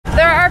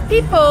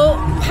people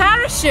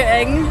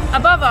parachuting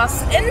above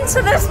us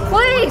into this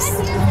place.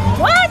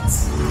 What?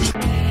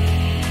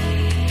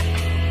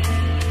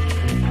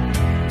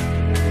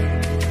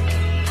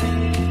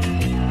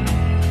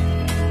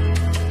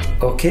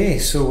 Okay,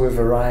 so we've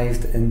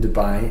arrived in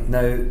Dubai.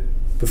 Now,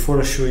 before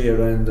I show you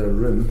around our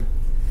room,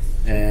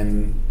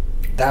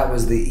 that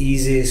was the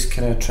easiest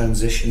kind of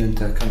transition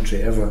into a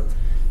country ever.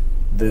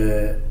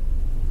 The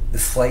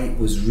flight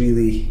was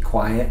really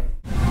quiet.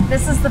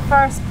 This is the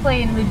first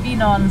plane we've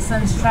been on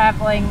since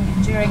travelling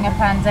during a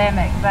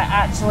pandemic that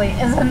actually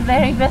isn't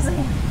very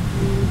busy.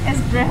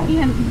 It's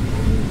brilliant.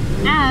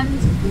 And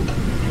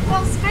it's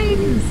got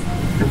screens.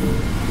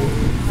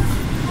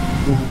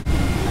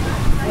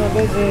 So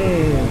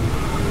busy.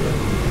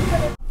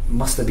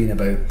 Must have been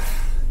about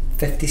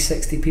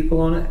 50-60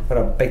 people on it for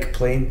a big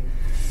plane.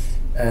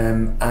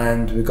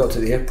 And we got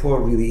to the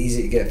airport, really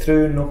easy to get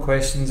through, no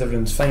questions,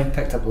 everyone's fine,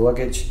 picked up the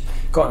luggage,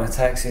 got in a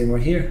taxi and we're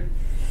here.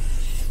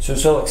 So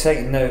it's all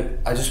exciting. Now,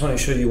 I just want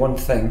to show you one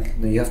thing.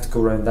 Now you have to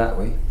go around that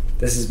way.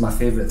 This is my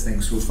favourite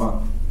thing so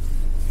far.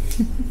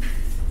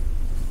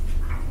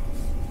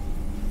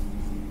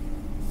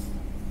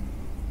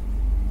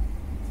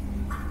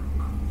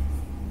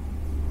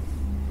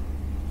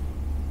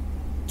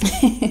 You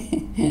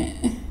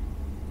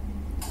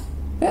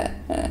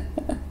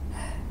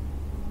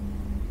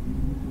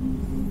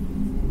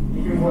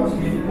can watch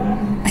me.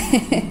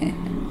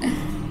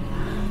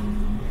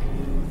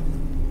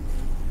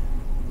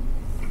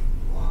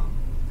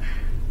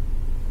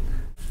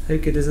 How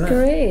good is that?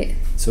 Great.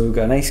 So we've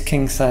got a nice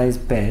king size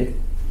bed,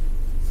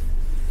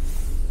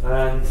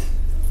 and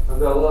I've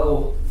got a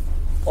little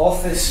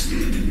office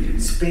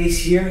space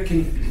here. I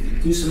can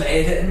do some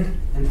editing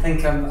and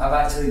think I've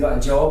actually got a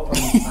job.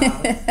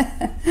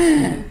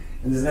 And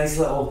there's a nice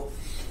little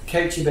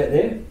couchy bit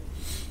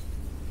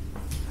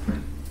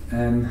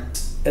there.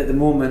 At the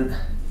moment,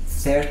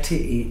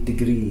 38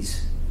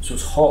 degrees, so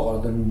it's hotter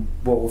than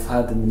what we've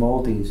had in the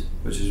Maldives,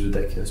 which is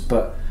ridiculous.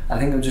 But I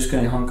think I'm just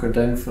going to hunker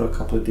down for a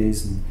couple of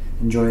days and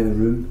enjoy the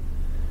room,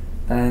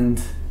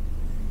 and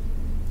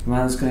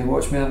man's going to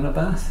watch me having a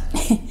bath.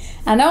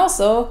 And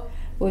also,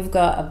 we've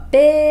got a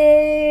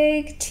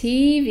big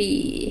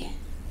TV.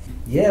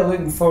 Yeah,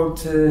 looking forward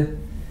to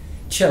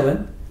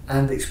chilling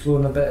and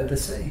exploring a bit of the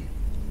city.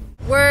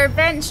 We're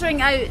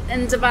venturing out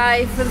in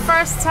Dubai for the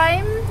first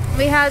time.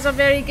 We had a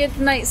very good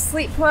night's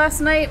sleep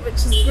last night, which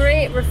is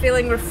great. We're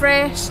feeling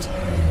refreshed.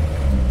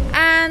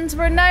 And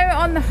we're now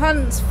on the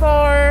hunt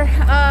for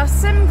a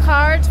SIM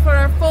card for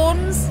our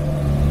phones,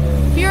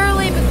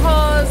 purely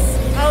because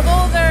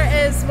although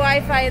there is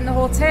Wi-Fi in the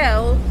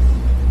hotel,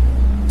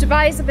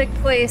 Dubai is a big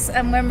place,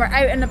 and when we're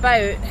out and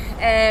about,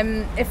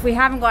 if we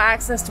haven't got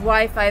access to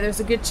Wi-Fi, there's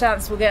a good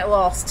chance we'll get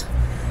lost.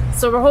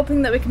 So we're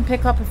hoping that we can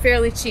pick up a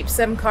fairly cheap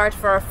SIM card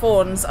for our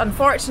phones.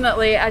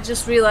 Unfortunately, I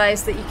just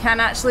realised that you can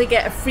actually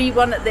get a free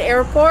one at the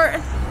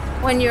airport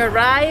when you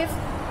arrive.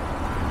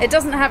 It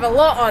doesn't have a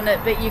lot on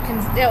it, but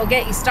it'll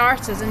get you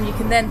started and you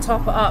can then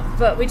top it up,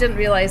 but we didn't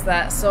realise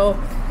that. So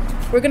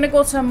we're going to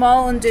go to a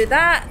mall and do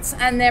that,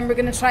 and then we're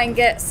going to try and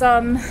get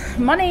some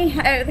money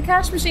out of the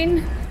cash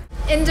machine.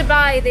 In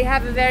Dubai, they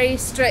have a very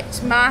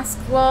strict mask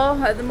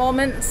law at the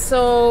moment,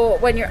 so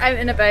when you're out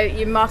and about,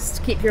 you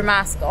must keep your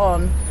mask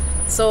on.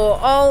 So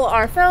all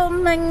our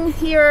filming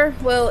here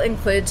will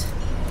include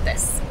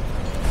this.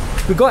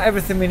 We got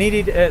everything we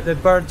needed at the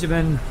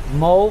Burjuman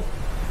Mall.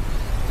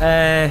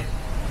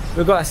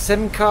 We got a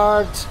SIM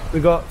card, we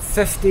got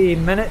 50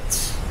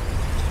 minutes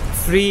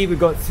free, we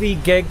got 3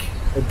 gig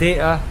of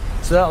data,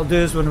 so that'll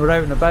do us when we're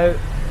out and about.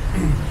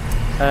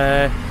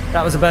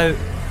 That was about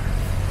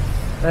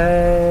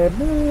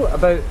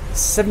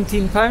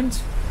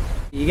 £17.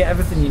 You get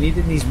everything you need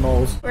in these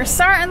malls. We're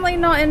certainly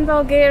not in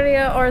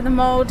Bulgaria or the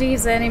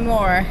Maldives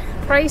anymore.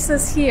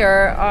 Prices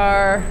here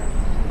are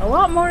a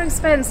lot more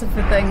expensive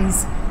for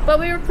things, but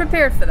we were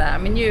prepared for that.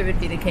 We knew it would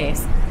be the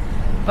case.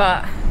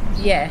 But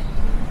yeah,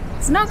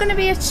 it's not going to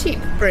be a cheap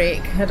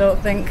break, I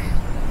don't think.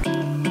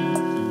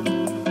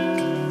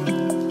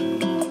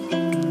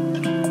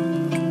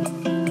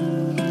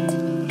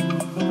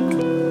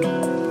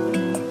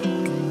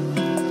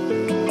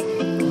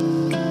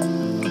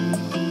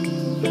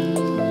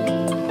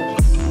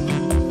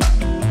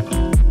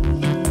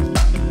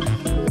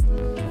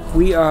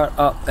 We are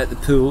up at the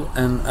pool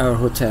in our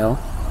hotel.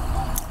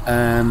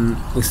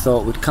 We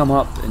thought we'd come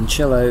up and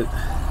chill out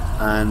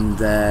and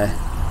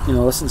you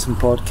know, listen to some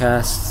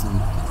podcasts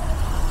and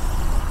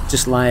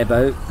just lie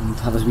about and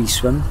have a wee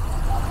swim.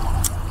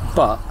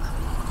 But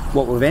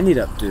what we've ended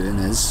up doing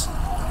is,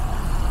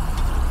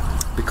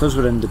 because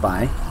we're in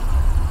Dubai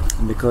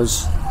and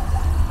because,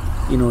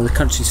 you know, the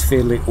country's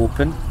fairly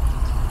open,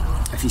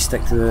 if you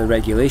stick to the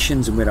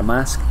regulations and wear a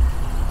mask,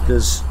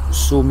 there's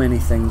so many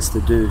things to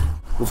do.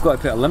 We've got to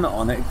put a limit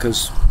on it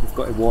because we've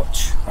got to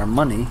watch our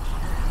money,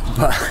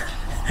 but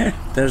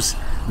there's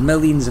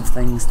millions of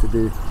things to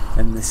do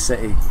in this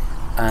city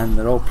and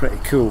they're all pretty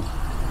cool.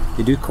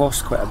 They do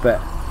cost quite a bit,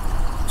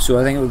 so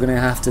I think we're going to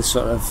have to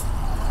sort of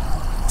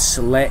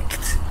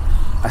select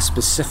a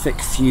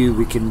specific few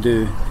we can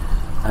do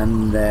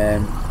and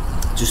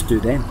just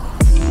do them.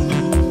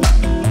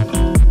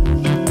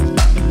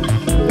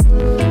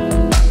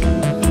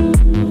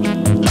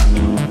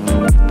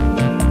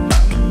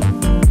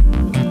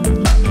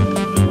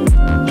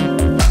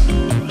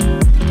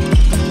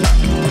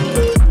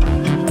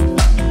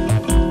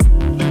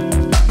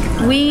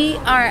 We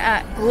are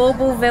at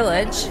Global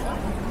Village.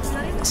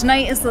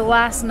 Tonight is the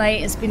last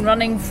night. It's been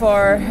running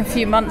for a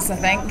few months, I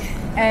think.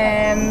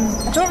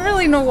 I don't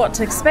really know what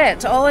to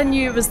expect. All I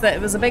knew was that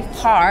it was a big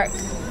park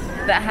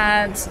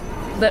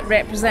that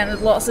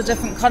represented lots of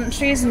different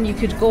countries, and you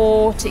could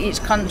go to each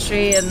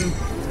country and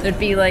there'd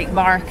be like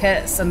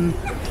markets and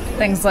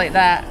things like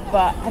that.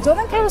 But I don't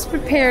think I was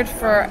prepared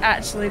for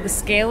actually the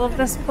scale of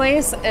this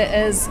place.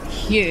 It is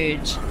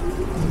huge.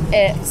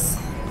 It's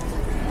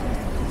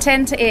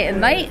 10 to 8 at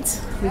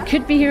night. We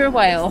could be here a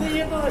while.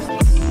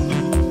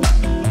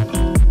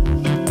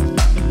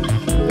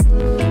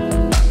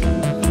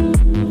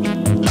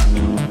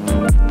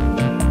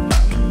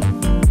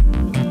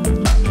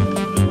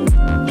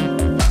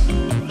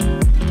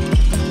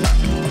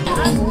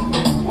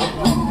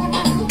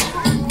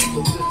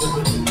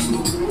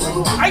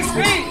 Ice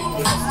cream!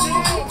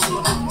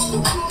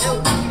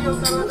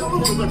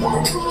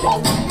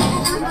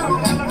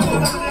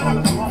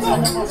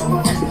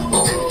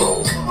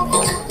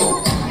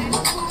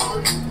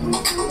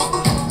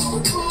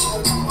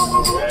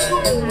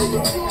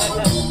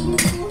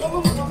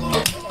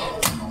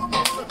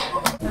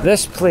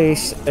 This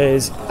place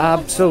is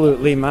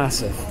absolutely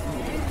massive.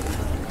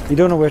 You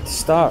don't know where to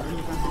start.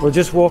 We're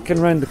just walking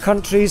around the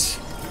countries,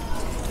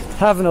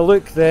 having a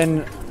look,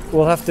 then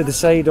we'll have to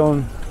decide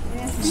on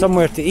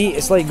somewhere to eat.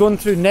 It's like going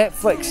through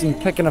Netflix and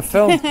picking a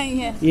film.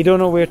 Yeah. You don't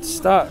know where to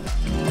start.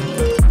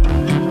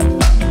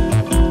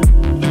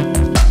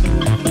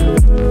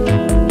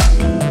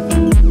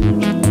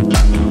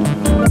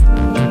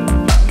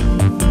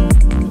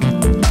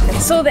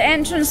 So the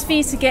entrance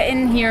fee to get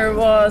in here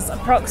was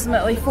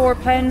approximately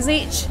 £4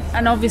 each,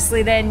 and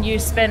obviously then you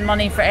spend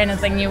money for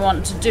anything you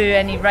want to do,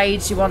 any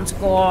rides you want to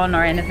go on,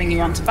 or anything you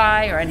want to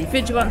buy, or any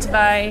food you want to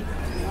buy.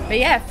 But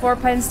yeah,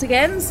 £4 to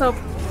get in, so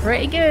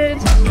pretty good.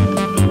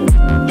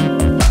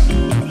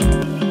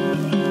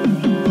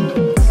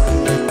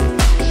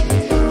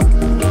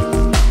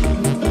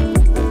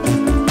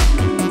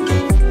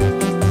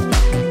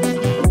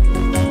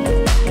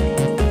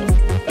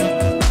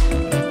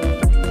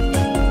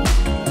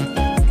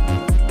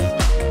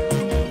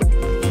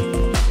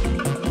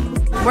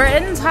 We're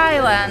in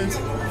Thailand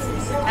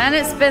and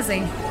it's busy,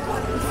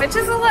 which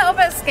is a little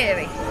bit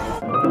scary.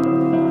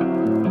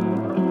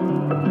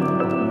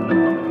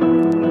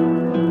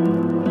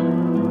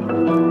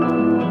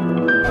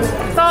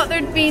 Thought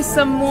there'd be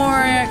some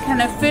more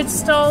kind of food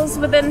stalls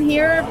within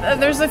here.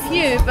 There's a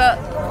few, but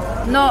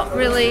not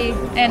really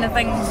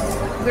anything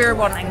we're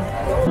wanting.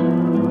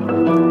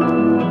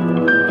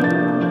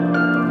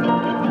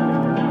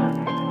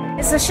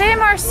 It's a shame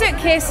our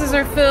suitcases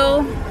are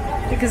full,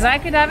 because I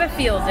could have a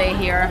field day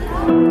here.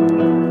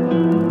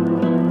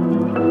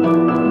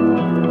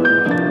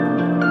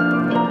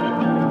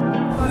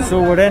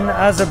 So we're in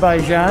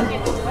Azerbaijan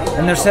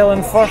and they're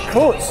selling fur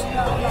coats.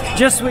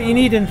 Just what you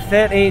need in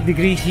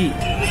 38-degree heat.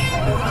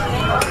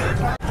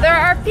 There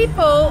are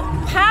people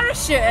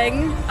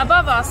parachuting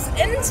above us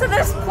into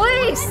this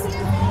place.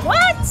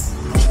 What?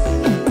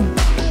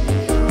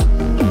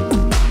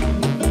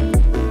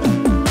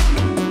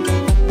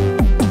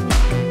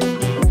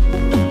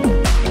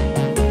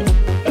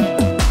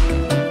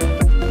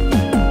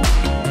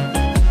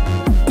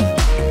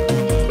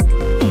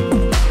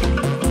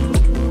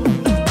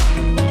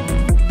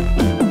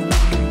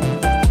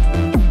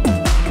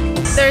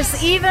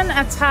 There's even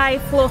a Thai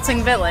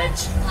floating village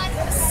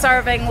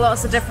serving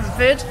lots of different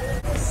food.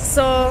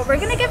 So we're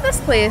gonna give this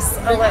place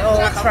a little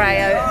try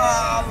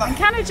out. And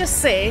can I just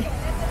say,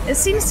 it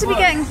seems to be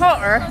getting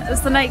hotter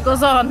as the night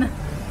goes on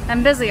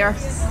and busier.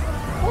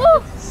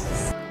 Woo!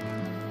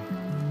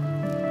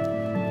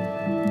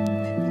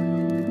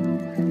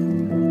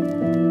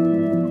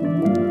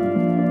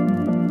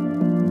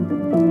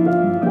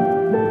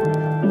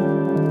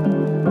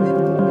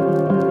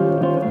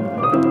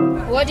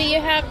 What do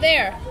you have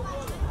there?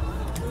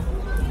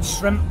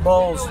 Shrimp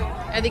balls.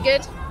 Are they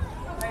good?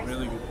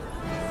 Really good.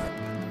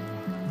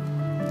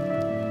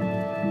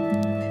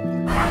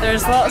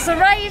 There's lots of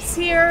rides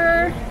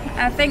here.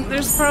 I think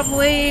there's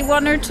probably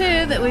one or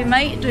two that we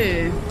might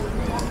do.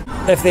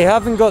 If they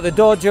haven't got the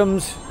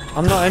dodgems,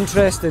 I'm not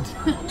interested.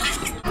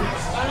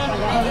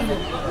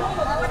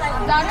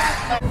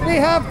 They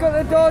have got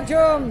the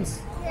dodgems!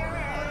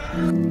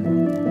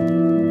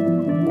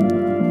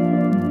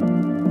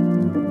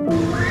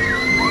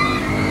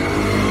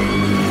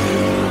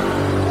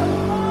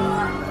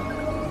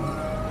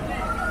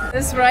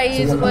 This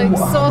ride looks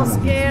so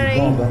scary.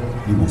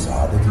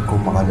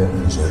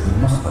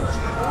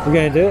 We're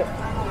gonna do it?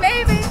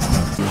 Maybe.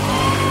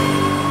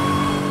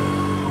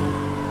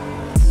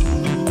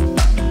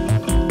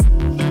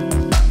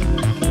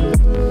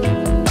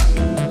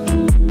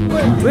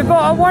 We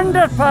got a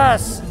wonder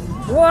pass!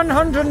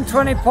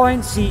 120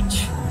 points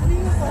each.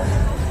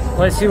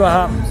 Let's see what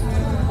happens.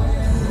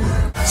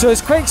 So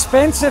it's quite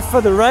expensive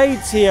for the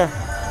rides here.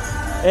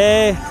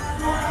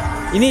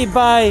 You need to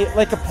buy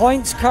like a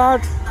points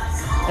card,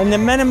 and the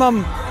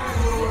minimum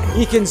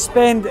you can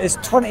spend is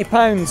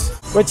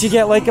 £20, which you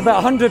get like about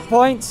 100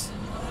 points.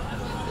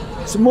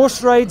 So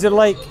most rides are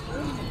like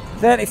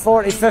 30,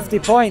 40, 50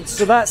 points,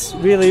 so that's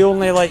really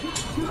only like,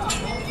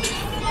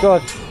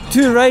 God,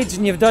 2 rides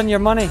and you've done your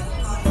money.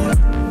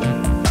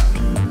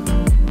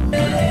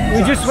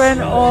 We just went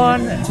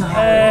on,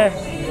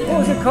 what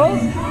was it called?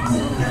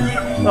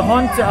 The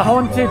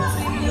haunted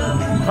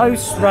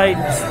house ride.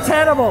 It's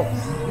terrible.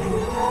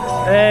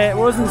 It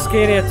wasn't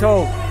scary at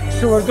all.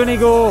 So we're going to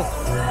go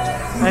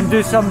and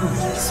do some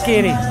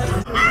scary.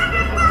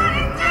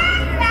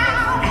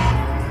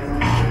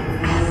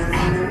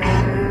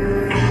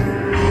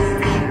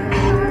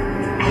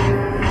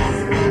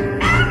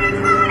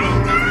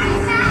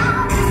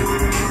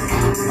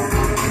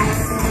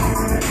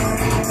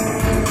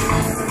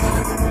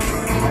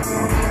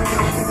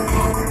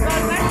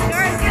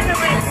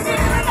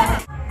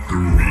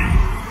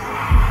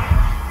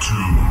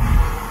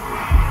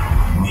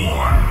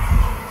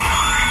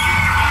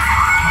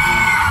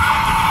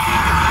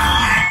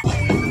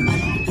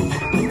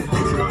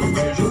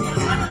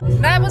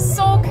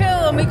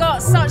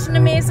 Such an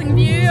amazing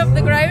view of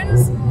the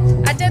grounds.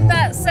 I did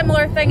that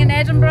similar thing in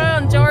Edinburgh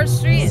on George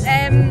Street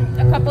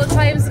a couple of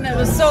times, and it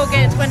was so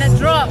good. When it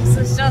drops,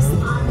 it's just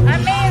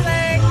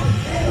amazing.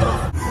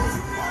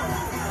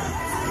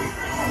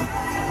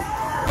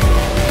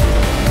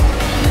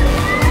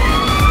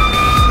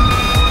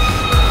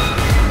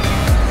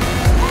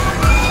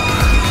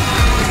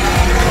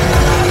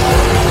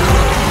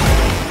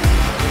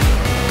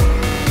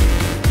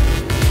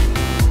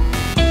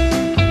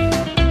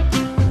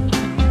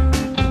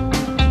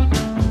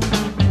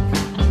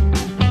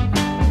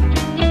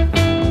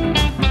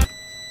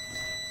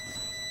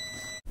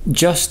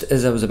 Just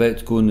as I was about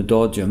to go in the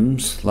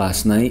dodgems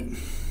last night,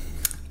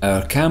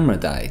 our camera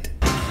died.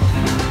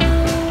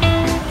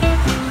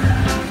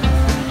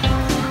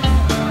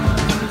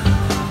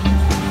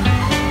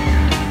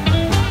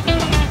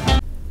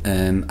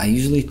 I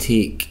usually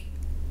take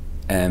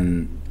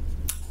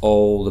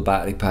all the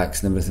battery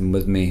packs and everything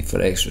with me for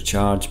extra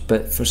charge,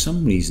 but for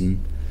some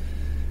reason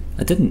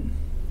I didn't.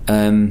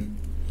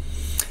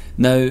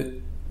 Now,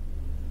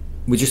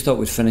 we just thought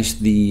we'd finish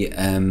the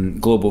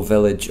Global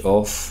Village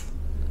off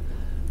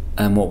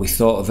and what we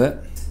thought of it.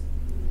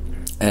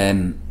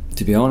 To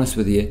be honest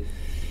with you,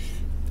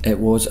 it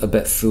was a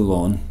bit full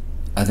on.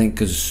 I think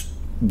because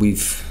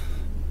we've,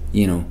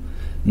 you know,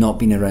 not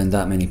been around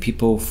that many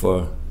people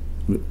for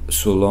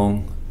so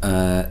long,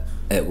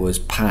 it was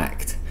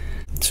packed.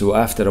 So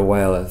after a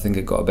while, I think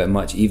it got a bit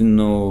much, even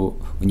though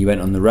when you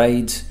went on the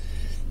rides,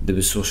 there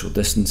was social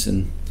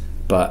distancing,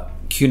 but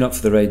queuing up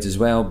for the rides as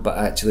well, but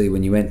actually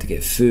when you went to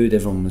get food,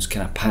 everyone was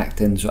kind of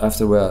packed in, so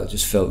after a while it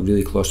just felt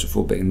really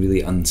claustrophobic and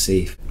really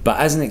unsafe. But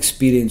as an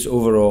experience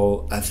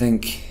overall, I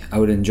think I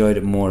would have enjoyed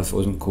it more if it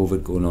wasn't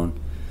COVID going on,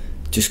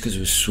 just because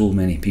there was so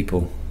many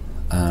people.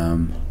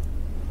 And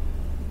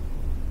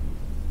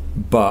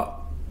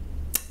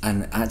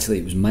actually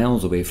it was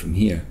miles away from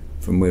here,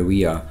 from where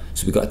we are,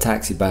 so we got a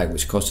taxi back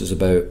which cost us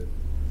about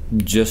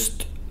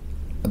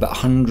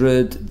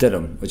 100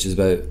 dirham, which is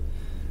about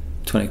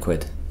 20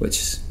 quid, which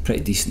is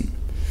pretty decent.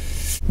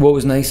 What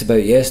was nice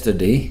about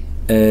yesterday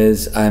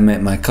is I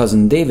met my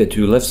cousin David,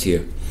 who lives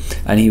here,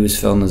 and he was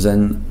filling us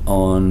in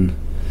on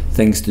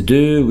things to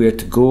do, where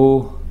to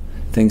go,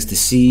 things to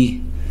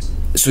see.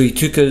 So he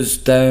took us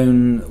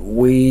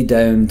way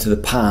down to the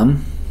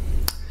Palm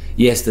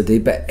yesterday,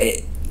 but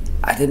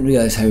I didn't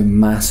realise how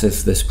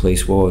massive this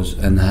place was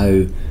and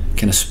how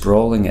kind of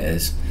sprawling it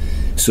is.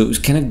 So it was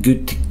kind of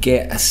good to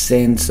get a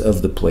sense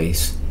of the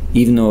place,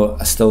 even though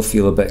I still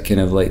feel a bit kind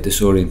of like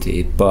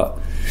disorientated. But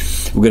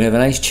we're going to have a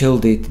nice chill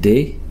day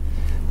today.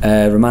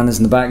 Romana's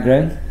in the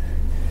background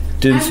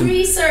doing some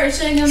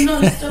researching, I'm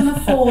not just on my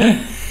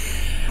phone.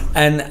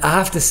 And I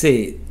have to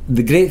say,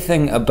 the great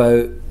thing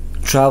about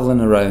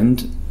travelling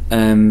around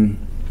and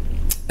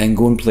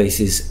going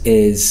places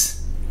is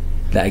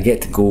that I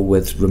get to go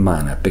with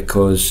Romana,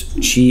 because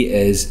she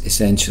is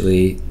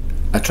essentially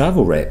a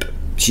travel rep.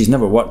 She's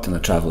never worked in a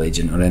travel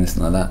agent or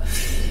anything like that,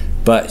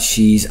 but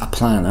she's a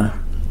planner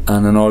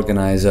and an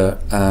organiser,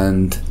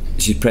 and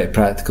she's pretty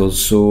practical,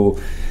 so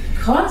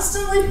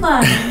constantly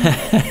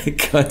planning.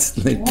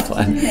 Constantly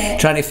planning,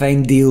 trying to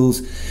find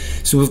deals.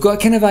 So we've got a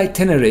kind of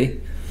itinerary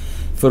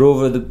for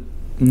over the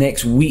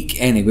next week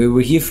anyway.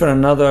 We're here for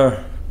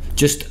another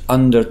just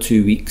under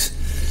 2 weeks,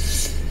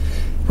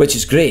 which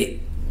is great.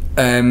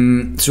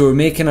 So we're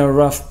making a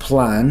rough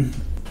plan.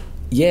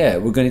 Yeah,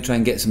 we're going to try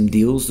and get some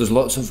deals. There's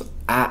lots of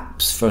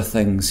apps for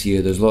things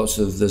here.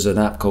 There's an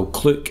app called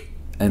Klook,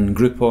 and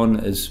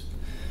Groupon is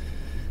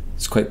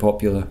quite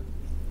popular.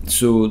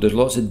 So there's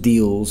lots of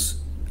deals,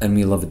 and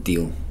we love a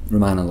deal.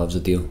 Romana loves a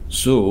deal.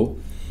 So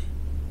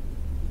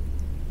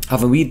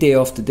have a wee day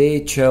off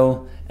today,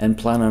 chill, and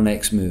plan our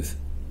next move.